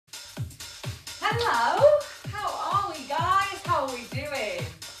Hello, how are we guys? How are we doing?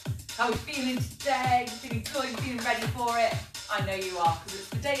 How are we feeling today? Feeling good, feeling ready for it? I know you are, because it's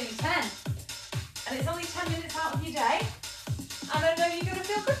the Daily 10. And it's only 10 minutes out of your day. And I know you're going to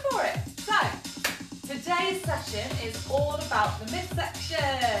feel good for it. So, today's session is all about the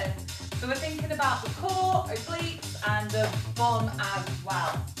midsection. So we're thinking about the core, obliques, and the bum as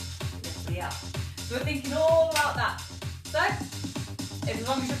well. Yes, we are. So we're thinking all about that. So, as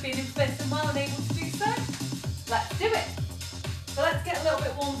long as you're feeling fit and well and able to do so, let's do it. So let's get a little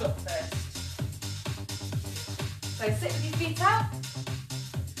bit warmed up first. So sit with your feet out,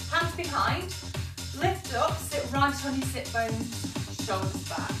 hands behind, lift up, sit right on your sit bones, shoulders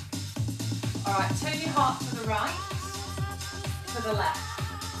back. Alright, turn your heart to the right, to the left.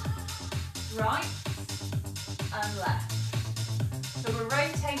 Right and left. So we're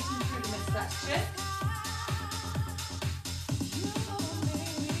rotating through the midsection.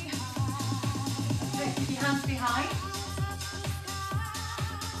 Keep your hands behind.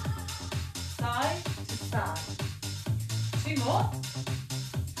 Side to side. 2 more.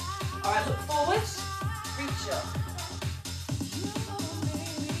 Alright, look forward. Reach up.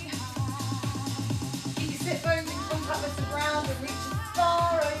 Keep your sit bones in contact with the ground and reach as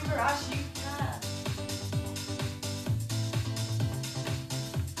far over as you can.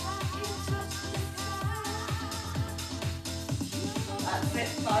 That's it, as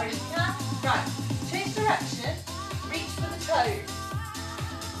far as you can. Right. Change direction, reach for the toes.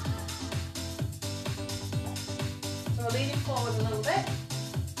 So we're leaning forward a little bit.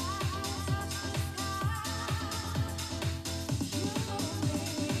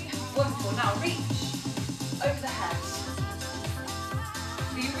 Wonderful, now reach over the head.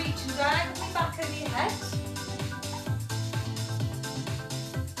 So you're reaching diagonally back over your head.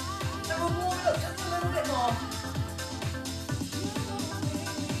 So we'll warm it up just a little bit more.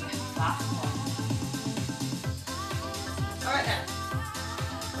 Last one. Alright now.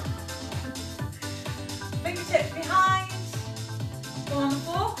 Fingertips behind. Go on the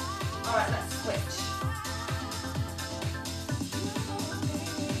floor. Alright, let's switch.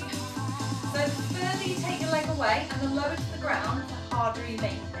 So the further you take your leg away and the lower to the ground, the harder you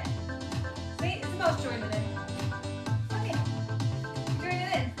make it. See, it's about joining in. Okay. You're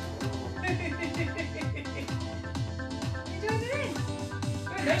joining in. You're joining in. You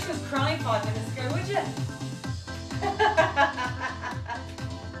wouldn't know she was crying 5 minutes ago, would you?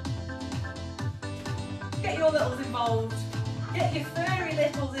 Get your littles involved. Get your furry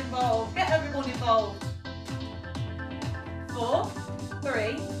littles involved. Get everyone involved. 4,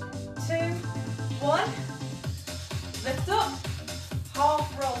 3, 2, 1. Lift up.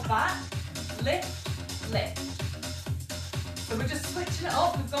 Half roll back. Lift, lift. So we're just switching it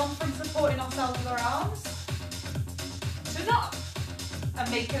up. We've gone from supporting ourselves with our arms to not. And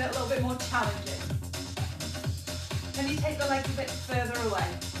making it a little bit more challenging. Can you take the legs a bit further away?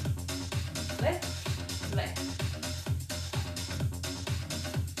 Lift, lift.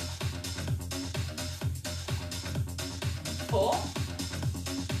 4.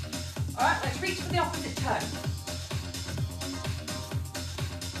 Alright, let's reach for the opposite toe.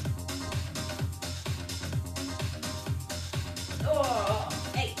 Oh,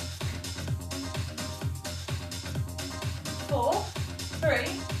 8. 4, 3,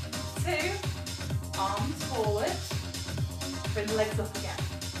 2, arms forward. Bring the legs up again.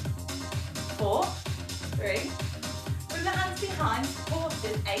 4, 3. Bring the hands behind,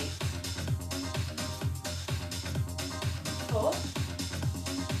 supported. 8. 4.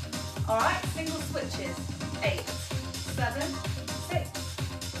 Alright, single switches. 8, 7, 6,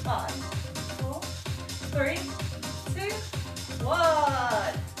 5, 4, 3, 2,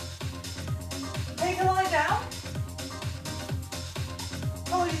 1. Take a lie down.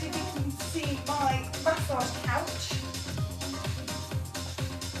 Apologies if you can see my massage couch.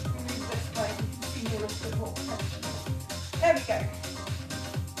 Move this way, you can see me a little bit more professional. There we go.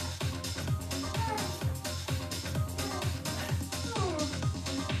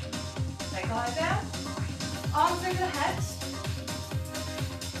 Take a lie down. Arms over the head.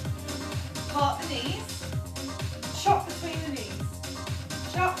 Part the knees. Chop between the knees.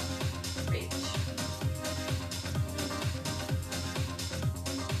 Chop, reach.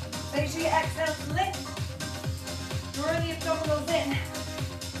 Make sure you exhale to lift. Draw the abdominals in.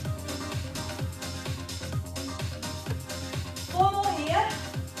 4 more here.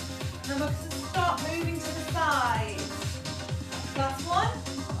 And then we're going to start moving to the sides. Last one.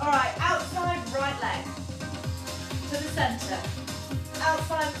 Alright, outside right leg. To the centre.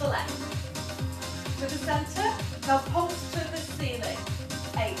 Outside the left. To the centre. Now pulse to the ceiling.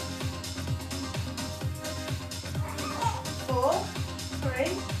 8. 4, 3,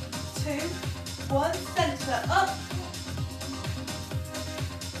 2, 1, center, up.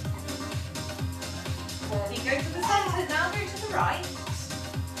 You go to the center, now go to the right.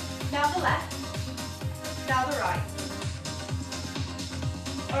 Now the left. Now the right.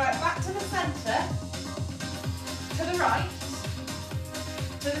 Alright, back to the center. To the right.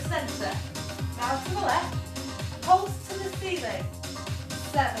 To the center. Now to the left. Pulse to the ceiling.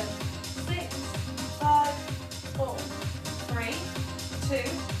 7, 6, 5, 4, 3, 2,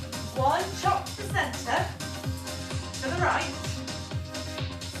 1. Chop to the center. To the right.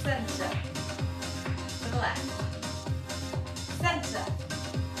 Center. To the left. Center.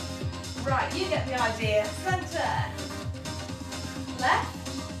 Right, you get the idea. Center. Left.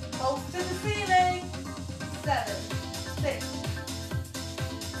 Pulse to the ceiling. 7, 6,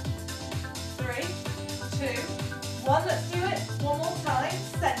 3, 2, 1. Let's do it one more time.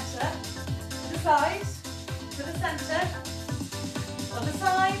 Center. To the side. To the center. Other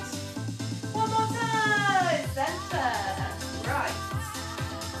side. One more time. Center. Right.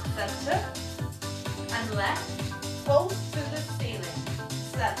 Center. And left. Pulse to the ceiling.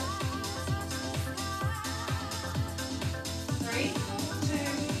 7, 3, 2,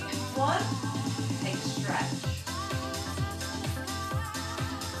 1. Take a stretch.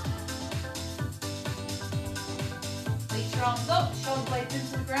 Reach your arms up, shoulder blades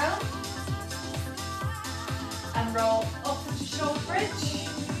into the ground. And roll up into shoulder bridge.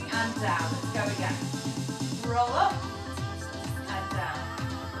 And down. Let's go again. Roll up. And down.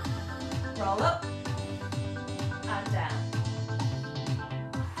 Roll up. And down.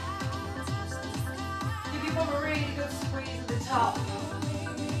 Give your bum a really good squeeze at the top.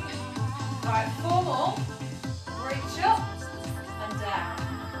 Alright, 4 more. Reach up and down.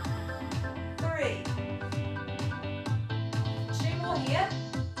 3. 2 more here.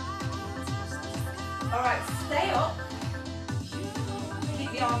 Alright, stay up. Keep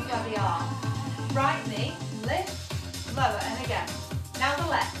the arms where they are. Right knee, lift, lower, and again. Now the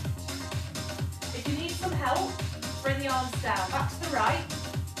left. If you need some help, bring the arms down. Back to the right.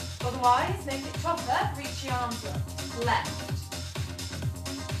 Otherwise, make it tougher. Reach your arms up. Left.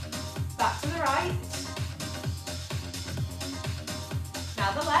 Back to the right.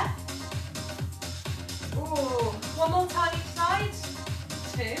 Now the left. Ooh. One more time each side.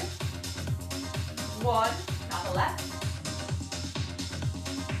 2. 1. Now the left.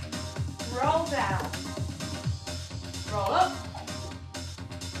 Roll down. Roll up.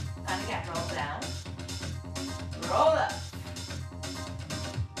 And again, roll down. Roll up.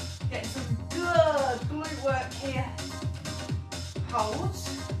 Getting some good glute work here. Hold.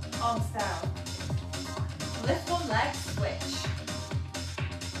 Arms down. Lift one leg, switch.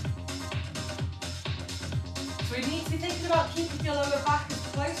 So we need to be thinking about keeping your lower back as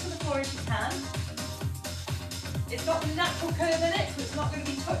close to the floor as you can. It's got the natural curve in it, so it's not going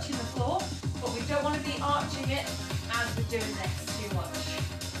to be touching the floor, but we don't want to be arching it as we're doing this too much.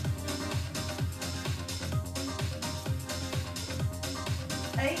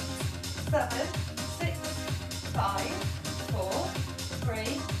 Eight, 7, 6, 5, 4,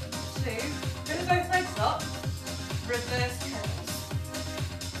 3, 2. Bring both legs up. Reverse curls.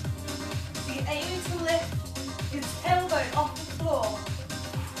 So you're aiming to lift his tailbone off the floor.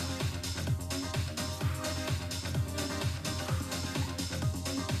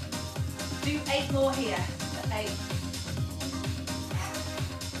 Do 8 more here. 8.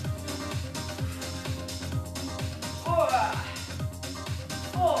 4,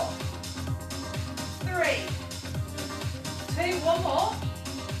 4, 3, 2, 1 more.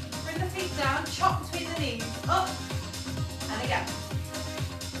 Bring the feet down, chop between the knees, up, and again.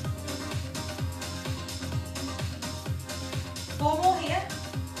 4 more here.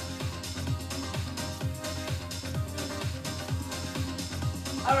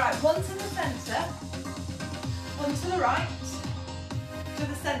 Alright, 1 to the centre, 1 to the right, to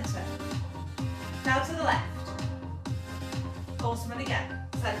the centre, now to the left. Awesome, and again,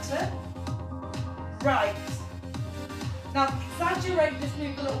 centre, right. Now exaggerate this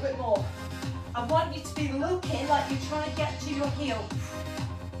move a little bit more. I want you to be looking like you're trying to get to your heel.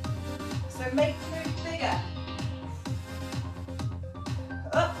 So make the move bigger.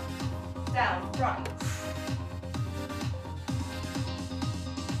 Up, down, right.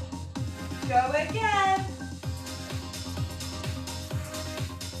 Go again.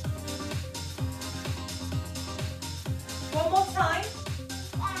 One more time.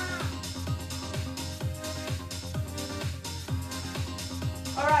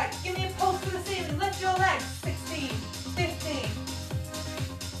 All right, give me a pulse to the ceiling. Lift your legs. 16, 15,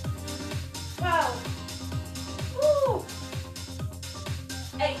 12, woo,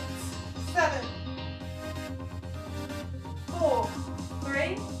 8, 7, 4,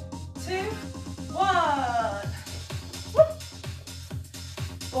 3, 2,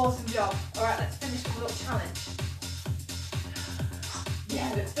 job. All right, let's finish with a little challenge.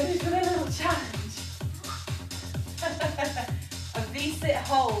 Yeah, let's finish with a little challenge. A V-sit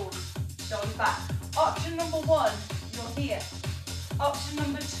hold, shoulders back. Option number 1, you're here. Option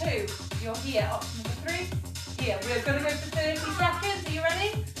number 2, you're here. Option number 3, here. We're going to go for 30 seconds. Are you ready?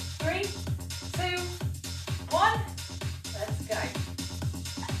 3, 2, 1. Let's go.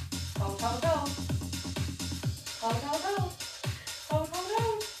 Hold, hold, hold. Hold, hold, hold. Hold, hold,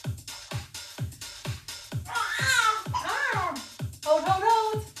 hold. Hold, hold,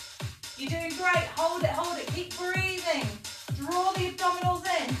 hold. You're doing great. Hold it. Keep breathing. Draw the abdominals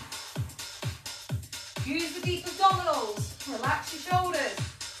in. Use the deep abdominals. Relax your shoulders.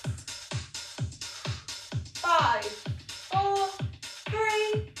 5, 4,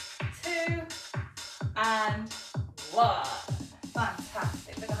 3, 2, and 1.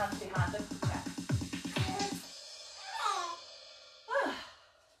 Fantastic. Put the hands behind them.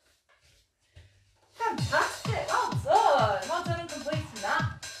 Fantastic. Well done. Well done on completing that.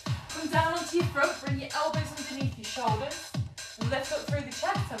 Come down onto your front. Bring your elbows underneath your shoulders. And lift up through the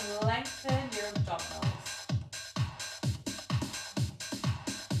chest and lengthen your abdominals.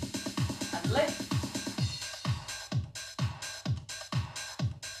 And lift.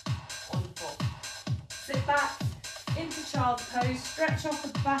 Wonderful. Sit back into child's pose. Stretch off the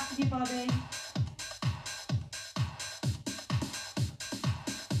back of your body.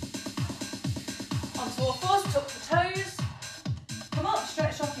 Onto all fours, tuck the toes. Come up,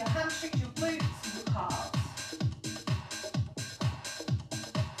 stretch off your hamstrings, your glutes, and your calves.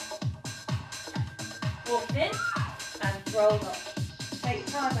 Walk in and roll up. Take your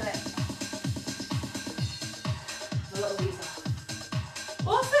time with it. A little ease off.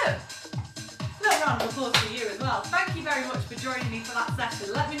 Awesome! A little round of applause for you as well. Thank you very much for joining me for that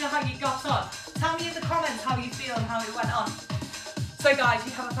session. Let me know how you got on. Tell me in the comments how you feel and how it went on. So guys,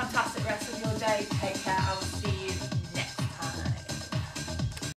 you have a fantastic rest of your day. Take care. I will